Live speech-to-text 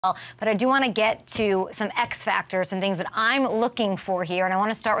But I do want to get to some X factors, some things that I'm looking for here, and I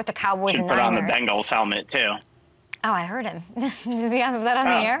want to start with the Cowboys and Niners. Put on the Bengals helmet too. Oh, I heard him. Does he have that on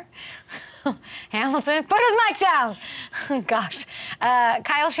the air? Hamilton, put his mic down. Gosh,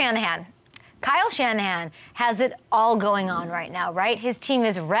 Kyle Shanahan. Kyle Shanahan has it all going on right now, right? His team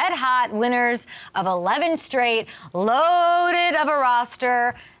is red hot, winners of 11 straight, loaded of a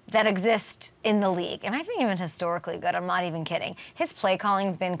roster that exists in the league. And I think even historically good, I'm not even kidding. His play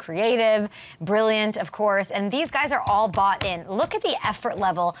calling's been creative, brilliant, of course, and these guys are all bought in. Look at the effort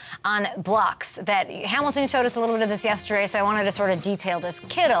level on blocks that Hamilton showed us a little bit of this yesterday, so I wanted to sort of detail this.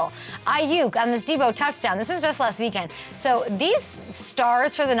 Kittle, Ayuk on this Debo touchdown. This is just last weekend. So these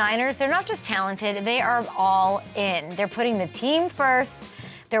stars for the Niners, they're not just talented, they are all in. They're putting the team first.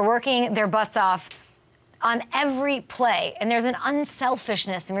 They're working their butts off on every play, and there's an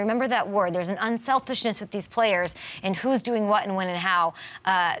unselfishness, and remember that word, there's an unselfishness with these players and who's doing what and when and how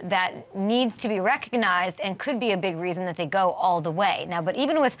that needs to be recognized and could be a big reason that they go all the way. Now, but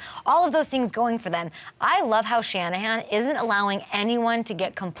even with all of those things going for them, I love how Shanahan isn't allowing anyone to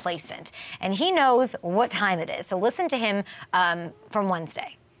get complacent, and he knows what time it is. So listen to him from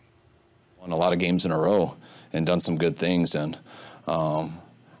Wednesday. Won a lot of games in a row and done some good things, and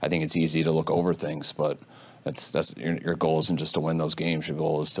I think it's easy to look over things, but that's your goal isn't just to win those games. Your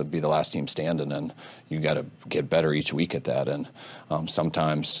goal is to be the last team standing, and you got to get better each week at that. And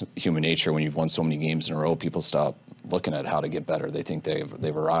sometimes human nature, when you've won so many games in a row, people stop looking at how to get better. They think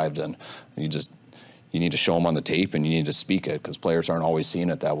they've arrived, and you need to show them on the tape, and you need to speak it, because players aren't always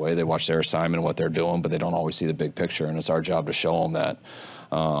seeing it that way. They watch their assignment and what they're doing, but they don't always see the big picture, and it's our job to show them that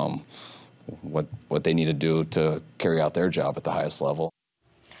what they need to do to carry out their job at the highest level.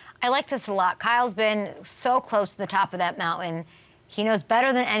 I like this a lot. Kyle's been so close to the top of that mountain. He knows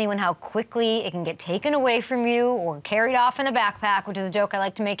better than anyone how quickly it can get taken away from you or carried off in a backpack, which is a joke I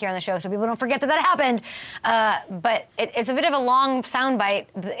like to make here on the show so people don't forget that happened. But it's a bit of a long soundbite.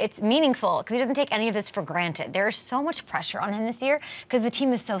 It's meaningful because he doesn't take any of this for granted. There is so much pressure on him this year because the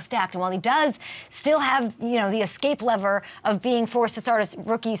team is so stacked. And while he does still have, the escape lever of being forced to start a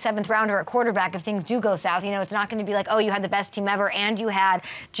rookie seventh rounder at quarterback if things do go south, it's not going to be like, oh, you had the best team ever and you had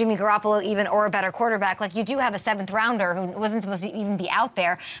Jimmy Garoppolo even or a better quarterback. Like, you do have a seventh rounder who wasn't supposed to even be out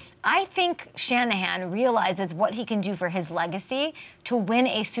there. I think Shanahan realizes what he can do for his legacy to win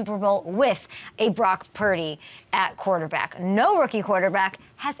a Super Bowl with a Brock Purdy at quarterback. No rookie quarterback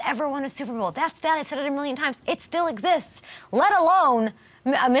has ever won a Super Bowl. That stat, I've said it a million times, it still exists, let alone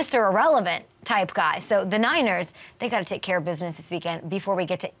a Mr. Irrelevant type guy. So the Niners, they got to take care of business this weekend before we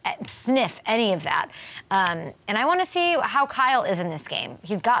get to sniff any of that. And I want to see how Kyle is in this game.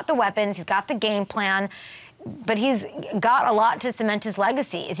 He's got the weapons, he's got the game plan, but he's got a lot to cement his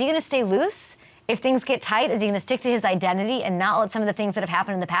legacy. Is he going to stay loose? If things get tight, is he going to stick to his identity and not let some of the things that have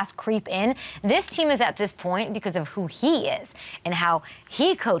happened in the past creep in? This team is at this point because of who he is and how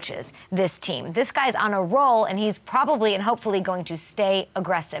he coaches this team. This guy's on a roll, and he's probably and hopefully going to stay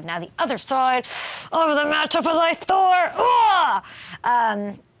aggressive. Now, the other side of the matchup is like Thor.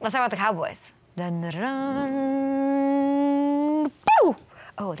 Let's talk about the Cowboys. Dun, dun, dun. Boo!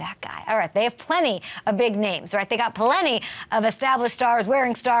 Oh, that guy. All right, they have plenty of big names, right? They got plenty of established stars,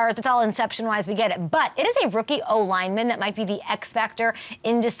 wearing stars. It's all Inception-wise, we get it. But it is a rookie O-lineman that might be the X factor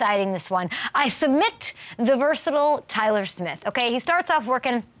in deciding this one. I submit the versatile Tyler Smith. Okay, he starts off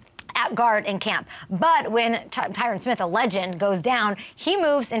working at guard in camp. But when Tyron Smith, a legend, goes down, he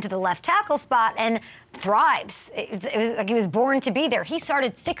moves into the left tackle spot and thrives. It was like he was born to be there. He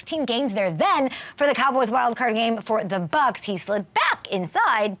started 16 games there. Then for the Cowboys wildcard game for the Bucs, he slid back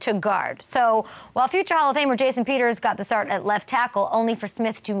inside to guard. So while future Hall of Famer Jason Peters got the start at left tackle, only for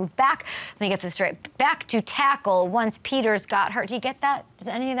Smith to move back, let me get this straight, back to tackle once Peters got hurt. Do you get that? Does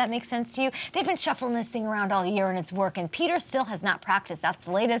any of that make sense to you? They've been shuffling this thing around all year and it's working. Peters still has not practiced. That's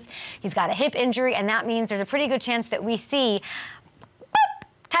the latest. He's got a hip injury, and that means there's a pretty good chance that we see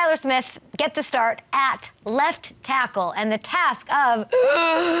Tyler Smith get the start at left tackle, and the task of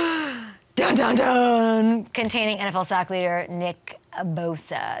dun dun dun containing NFL sack leader Nick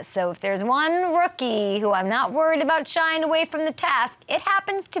Bosa. So if there's one rookie who I'm not worried about shying away from the task, it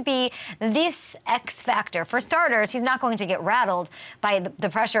happens to be this X factor. For starters, he's not going to get rattled by the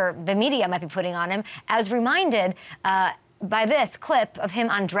pressure the media might be putting on him, as reminded by this clip of him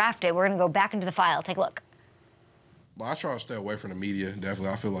on draft day. We're going to go back into the file. Take a look. I try to stay away from the media, definitely.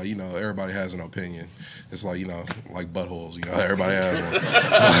 I feel like, everybody has an opinion. It's like, like buttholes, everybody has one.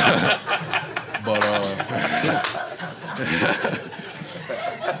 But,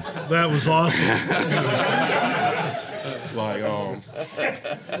 that was awesome. Like, no.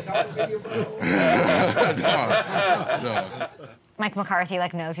 Mike McCarthy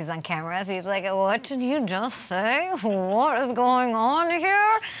knows he's on camera, so he's like, what did you just say? What is going on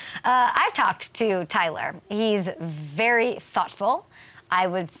here? I've talked to Tyler. He's very thoughtful. I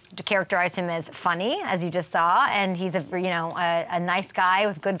would characterize him as funny, as you just saw, and he's a nice guy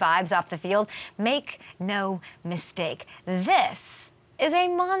with good vibes off the field. Make no mistake, this is a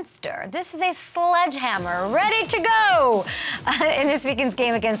monster. This is a sledgehammer ready to go in this weekend's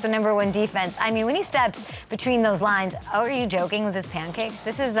game against the #1 defense. I mean, when he steps between those lines, are you joking with his pancake?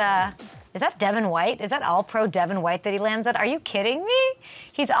 This is that Devin White? Is that all-pro Devin White that he lands at? Are you kidding me?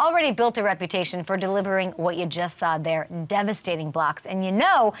 He's already built a reputation for delivering what you just saw there, devastating blocks. And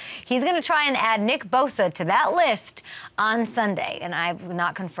he's going to try and add Nick Bosa to that list on Sunday. And I've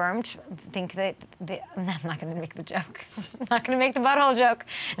not confirmed. Think that I'm not going to make the joke. I'm not going to make the butthole joke.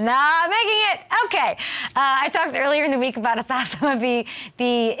 Not making it. Okay. I talked earlier in the week about some of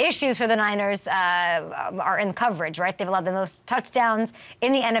the issues for the Niners are in coverage, right? They've allowed the most touchdowns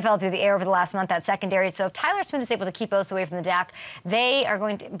in the NFL through the air over the last month, that secondary. So if Tyler Smith is able to keep Bosa away from the DAC, they are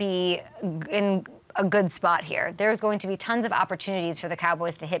going to be in a good spot here. There's going to be tons of opportunities for the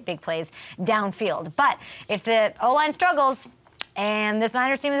Cowboys to hit big plays downfield. But if the O-line struggles and this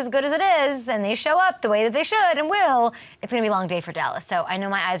Niners team is as good as it is and they show up the way that they should and will, it's going to be a long day for Dallas. So I know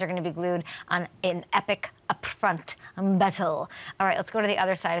my eyes are going to be glued on an epic upfront battle. All right, let's go to the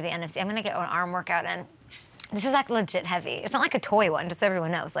other side of the NFC. I'm going to get an arm workout in. This is legit heavy. It's not like a toy one, just so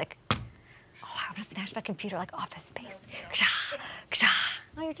everyone knows. I'm going to smash my computer like Office Space.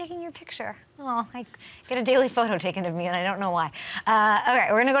 Oh, you're taking your picture. Oh, I get a daily photo taken of me, and I don't know why. Okay,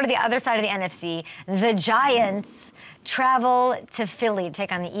 we're going to go to the other side of the NFC. The Giants travel to Philly to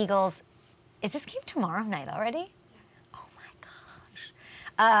take on the Eagles. Is this game tomorrow night already? Oh, my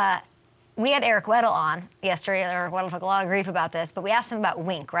gosh. We had Eric Weddle on yesterday. Eric Weddle took a lot of grief about this, but we asked him about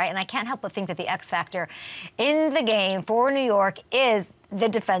Wink, right? And I can't help but think that the X factor in the game for New York is the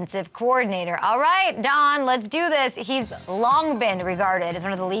defensive coordinator. All right, Don, let's do this. He's long been regarded as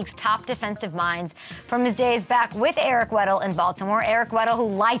one of the league's top defensive minds from his days back with Eric Weddle in Baltimore. Eric Weddle, who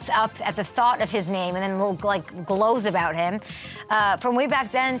lights up at the thought of his name and then glows about him. From way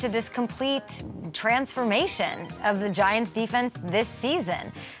back then to this complete transformation of the Giants defense this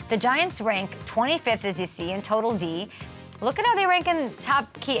season. The Giants rank 25th, as you see, in total D. Look at how they rank in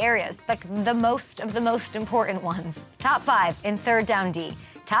top key areas, the most of the most important ones. Top 5 in third down D,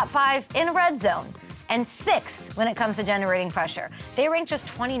 top 5 in red zone, and 6th when it comes to generating pressure. They ranked just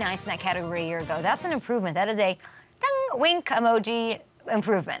 29th in that category a year ago. That's an improvement. That is a wink emoji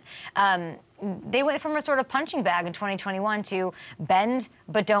improvement. They went from a sort of punching bag in 2021 to bend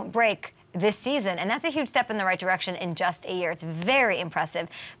but don't break this season, and that's a huge step in the right direction in just a year. It's very impressive.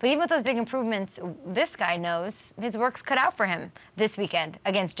 But even with those big improvements, this guy knows his work's cut out for him this weekend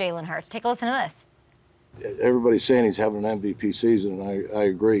against Jalen Hurts. Take a listen to this. Everybody's saying he's having an MVP season, and I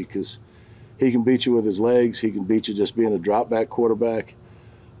agree, because he can beat you with his legs. He can beat you just being a drop-back quarterback.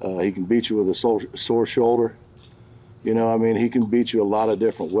 He can beat you with a sore shoulder. He can beat you a lot of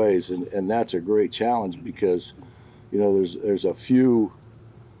different ways, and that's a great challenge because, there's a few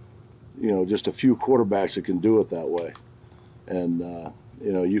just a few quarterbacks that can do it that way. And,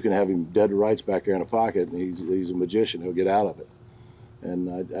 you can have him dead to rights back there in the pocket, and he's a magician. He'll get out of it.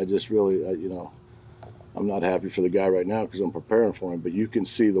 And I just really, I'm not happy for the guy right now because I'm preparing for him. But you can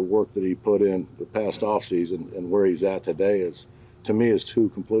see the work that he put in the past offseason and where he's at today to me, is two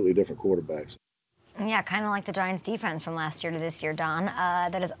completely different quarterbacks. Yeah, kind of like the Giants' defense from last year to this year, Don.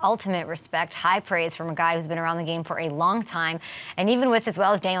 That is ultimate respect, high praise from a guy who's been around the game for a long time. And even with as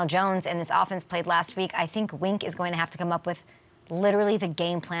well as Daniel Jones and this offense played last week, I think Wink is going to have to come up with literally the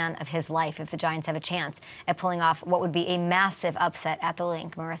game plan of his life if the Giants have a chance at pulling off what would be a massive upset at the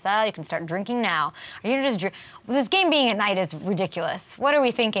Link. Marissa, you can start drinking now. Are you going to just drink? Well, this game being at night is ridiculous. What are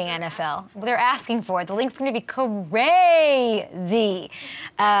we thinking, NFL? They're asking for it. The Link's going to be crazy.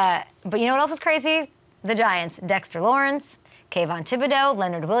 But you know what else is crazy? The Giants. Dexter Lawrence, Kayvon Thibodeau,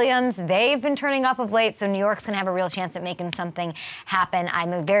 Leonard Williams, they've been turning up of late, so New York's going to have a real chance at making something happen.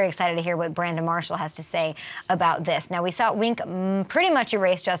 I'm very excited to hear what Brandon Marshall has to say about this. Now, we saw Wink pretty much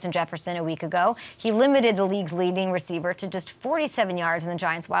erase Justin Jefferson a week ago. He limited the league's leading receiver to just 47 yards in the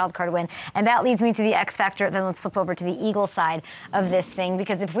Giants' wildcard win, and that leads me to the X factor. Then let's flip over to the Eagles side of this thing,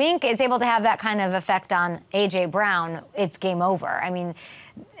 because if Wink is able to have that kind of effect on A.J. Brown, it's game over. I mean,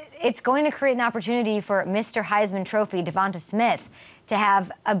 it's going to create an opportunity for Mr. Heisman Trophy, Devonta Smith, to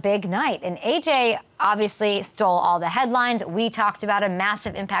have a big night. And A.J. obviously stole all the headlines. We talked about a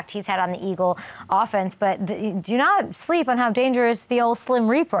massive impact he's had on the Eagle offense, but do not sleep on how dangerous the old Slim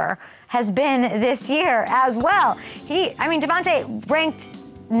Reaper has been this year as well. Devonta ranked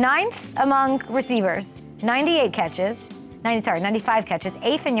 9th among receivers, 98 catches, 95 catches,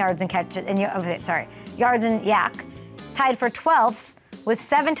 8th in yards and catches, yards and yak, tied for 12th with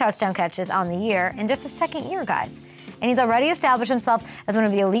 7 touchdown catches on the year in just his second year, guys. And he's already established himself as one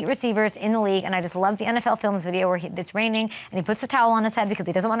of the elite receivers in the league. And I just love the NFL Films video where it's raining and he puts the towel on his head because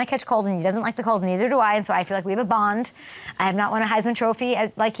he doesn't want to catch cold and he doesn't like the cold, and neither do I. And so I feel like we have a bond. I have not won a Heisman Trophy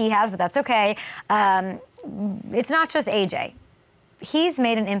like he has, but that's okay. It's not just AJ. He's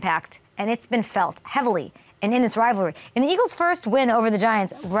made an impact, and it's been felt heavily and in this rivalry. In the Eagles' first win over the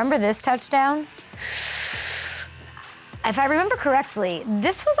Giants, remember this touchdown? If I remember correctly,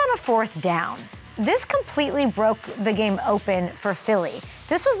 this was on a 4th down. This completely broke the game open for Philly.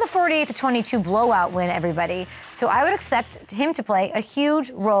 This was the 48-22 blowout win, everybody. So I would expect him to play a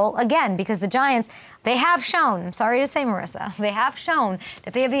huge role again, because the Giants, they have shown, I'm sorry to say, Marissa, they have shown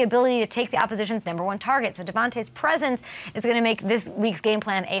that they have the ability to take the opposition's #1 target. So Devonta's presence is going to make this week's game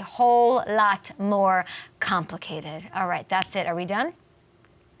plan a whole lot more complicated. All right, that's it. Are we done?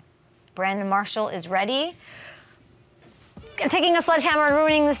 Brandon Marshall is ready. I'm taking a sledgehammer and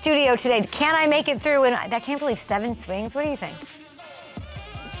ruining the studio today. Can I make it through? And I can't believe 7 swings. What do you think?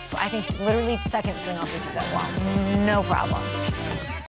 I think literally second swing I'll be through that wall. No problem.